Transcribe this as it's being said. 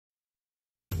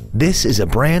This is a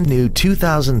brand new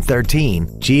 2013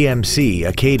 GMC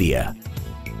Acadia.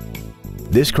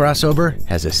 This crossover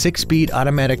has a 6-speed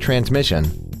automatic transmission,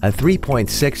 a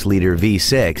 3.6-liter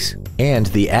V6, and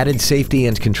the added safety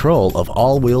and control of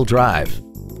all-wheel drive.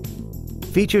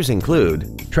 Features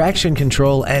include traction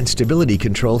control and stability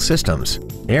control systems,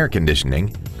 air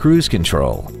conditioning, cruise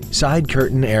control, side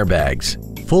curtain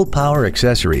airbags, full power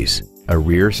accessories, a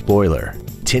rear spoiler,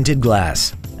 tinted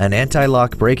glass, an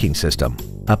anti-lock braking system,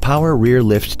 a power rear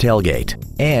lift tailgate,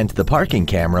 and the parking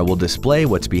camera will display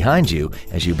what's behind you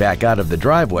as you back out of the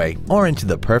driveway or into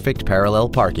the perfect parallel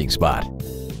parking spot.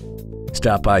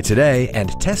 Stop by today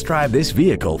and test drive this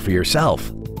vehicle for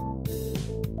yourself.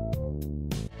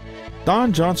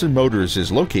 Don Johnson Motors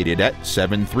is located at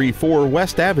 734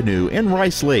 West Avenue in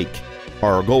Rice Lake.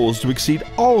 Our goal is to exceed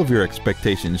all of your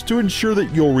expectations to ensure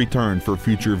that you'll return for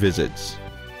future visits.